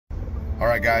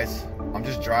Alright guys, I'm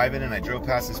just driving and I drove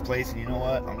past this place, and you know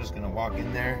what? I'm just gonna walk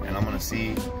in there and I'm gonna see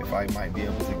if I might be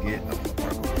able to get a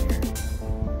park over here.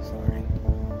 Sorry.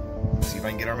 Let's see if I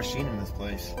can get our machine in this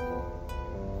place. I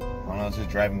don't know, I was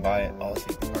just driving by it. Oh, let's see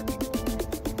if the parking.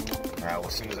 Alright, well,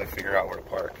 as soon as I figure out where to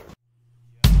park.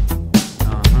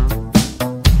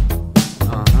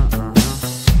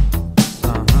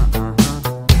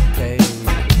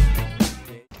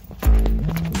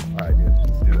 Alright, dude,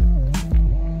 let's do it.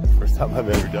 First time I've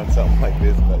ever done something like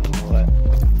this, but you know what?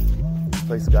 This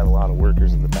place has got a lot of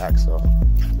workers in the back, so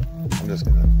I'm just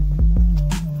gonna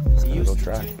go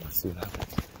try. Let's see what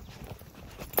happens.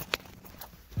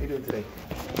 How you doing today?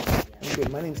 I'm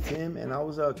good. My name's Tim, and I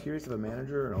was curious if a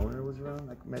manager or an owner was around.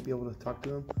 I might be able to talk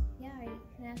to him. Yeah,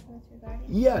 can I ask what's regarding?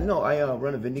 Yeah, no, I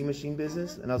run a vending machine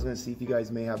business, and I was gonna see if you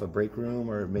guys may have a break room,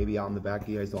 or maybe out in the back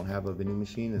you guys don't have a vending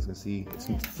machine. I was gonna see, it's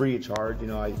free of charge. You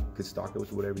know, I could stock it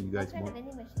with whatever you guys want. What kind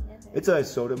of vending machine is it? It's a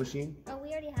soda machine. Oh,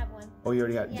 we already have one. Oh, you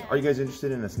already have? Yeah. Are you guys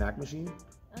interested in a snack machine?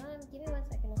 Give me 1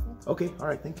 second. Okay, all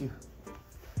right, thank you.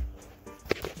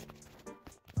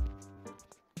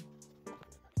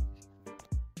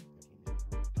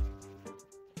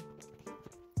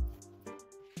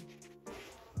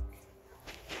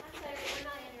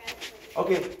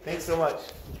 Okay, thanks so much.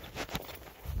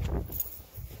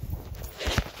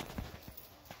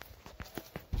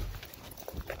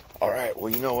 All right, well,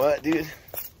 you know what, dude?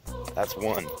 That's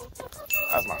one.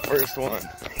 That's my first one.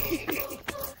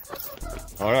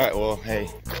 All right, well, hey,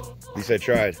 at least I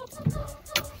tried.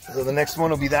 So the next one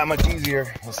will be that much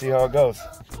easier. We'll see how it goes.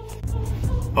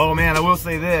 Oh man, I will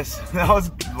say this. That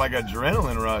was like an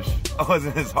adrenaline rush. It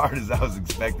wasn't as hard as I was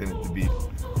expecting it to be.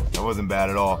 That wasn't bad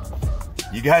at all.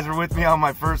 You guys were with me on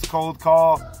my first cold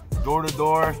call, door to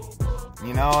door,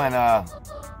 you know, and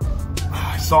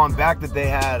I saw in back that they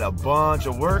had a bunch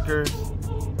of workers.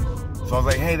 So I was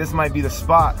like, hey, this might be the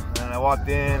spot. And I walked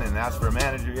in and asked for a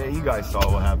manager. Yeah, you guys saw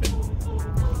what happened.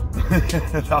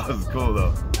 That was cool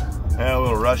though. I had a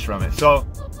little rush from it. So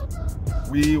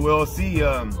we will see.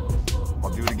 I'll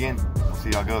do it again. We'll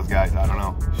see how it goes, guys. I don't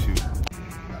know. Shoot.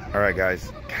 All right,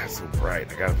 guys. God, it's so bright.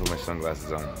 I gotta put my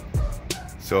sunglasses on.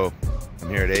 So I'm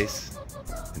here at Ace,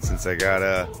 and since I got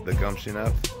the gumption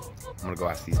up, I'm gonna go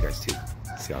ask these guys too.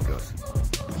 See how it goes.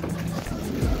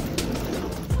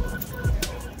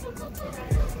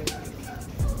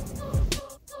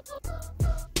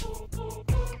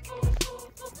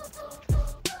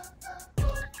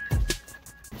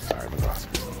 Sorry, my boss.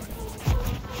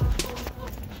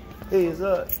 Hey, is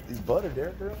Bud or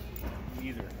Derek there?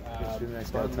 Either.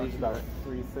 Bud's about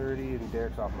 3:30 and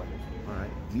Derek's off Mondays. All right.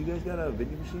 Do you guys got a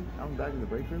vending machine out in back in the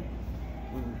break room?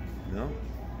 No?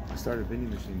 I started a vending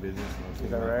machine business. Is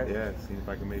that right? Yeah, seeing if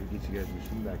I can maybe get you guys a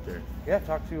machine back there. Yeah,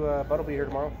 talk to Bud will be here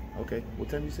tomorrow. Okay. What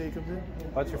time do you say he comes in?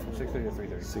 Bud's here from 6:30 to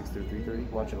 3:30. 6 to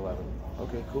 3:30? Lunch at 11.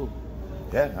 Okay, cool.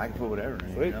 Yeah, I can put whatever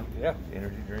in. Sweet. You know? Yeah.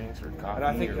 Energy drinks or coffee. And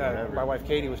I think or whatever. my wife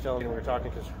Katie was telling me when we were talking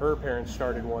because her parents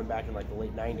started one back in like the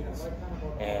late 90s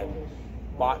and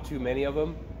bought too many of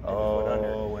them.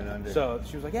 Oh, went under. So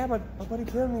she was like, yeah, my buddy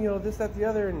Tim, you know, this, that, the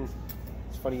other, and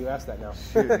it's funny you asked that now.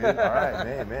 Shoot, dude. All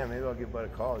right, man, maybe I'll give Bud a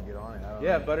call and get on it. I don't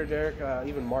know. Bud or Derek,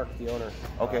 even Mark, the owner.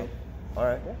 Okay. All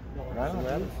right. Yeah. Right on,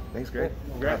 dude. Thanks, Greg.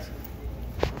 Congrats.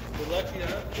 Good luck to you.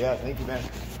 Yeah, thank you, man.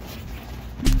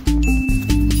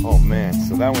 Oh man,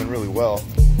 so that went really well.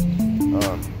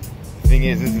 Thing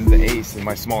is, this is the Ace in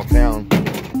my small town,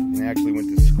 and I actually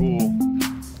went to school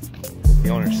with the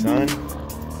owner's son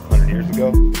 100 years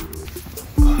ago.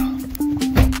 Oh,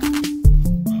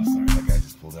 sorry, that guy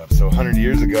just pulled up. So 100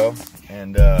 years ago,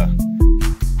 and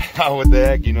what the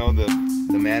heck, you know, the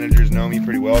managers know me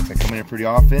pretty well because I come in here pretty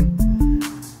often.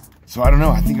 So I don't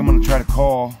know, I think I'm gonna try to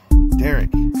call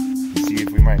Derek and see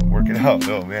if we might work it out.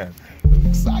 Oh man, I'm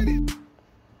excited.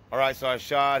 All right, so I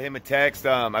shot him a text.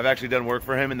 I've actually done work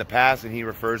for him in the past, and he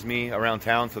refers me around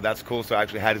town, so that's cool. So I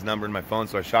actually had his number in my phone,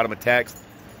 so I shot him a text.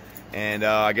 And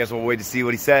I guess we'll wait to see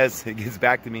what he says. He gets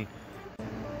back to me.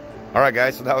 All right,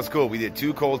 guys, so that was cool. We did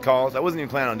 2 cold calls. I wasn't even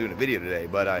planning on doing a video today,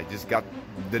 but I just got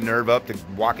the nerve up to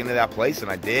walk into that place, and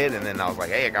I did. And then I was like,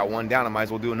 hey, I got one down. I might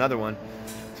as well do another one.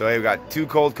 So hey, we got 2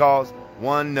 cold calls,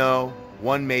 1 no,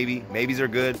 1 maybe. Maybes are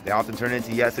good. They often turn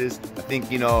into yeses. I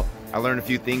think, you know, I learned a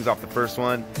few things off the first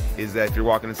one, is that if you're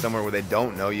walking in somewhere where they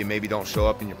don't know you, maybe don't show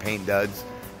up in your paint duds.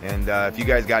 And if you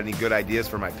guys got any good ideas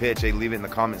for my pitch, hey, leave it in the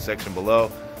comment section below.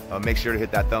 Make sure to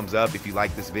hit that thumbs up if you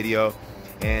like this video.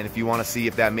 And if you want to see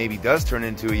if that maybe does turn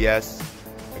into a yes,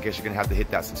 I guess you're going to have to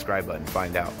hit that subscribe button and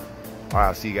find out. All right,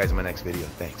 I'll see you guys in my next video.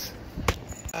 Thanks.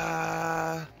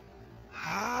 Hi,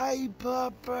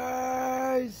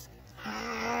 puppers.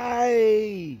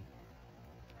 Hi.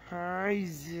 Hi,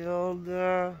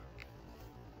 Zelda.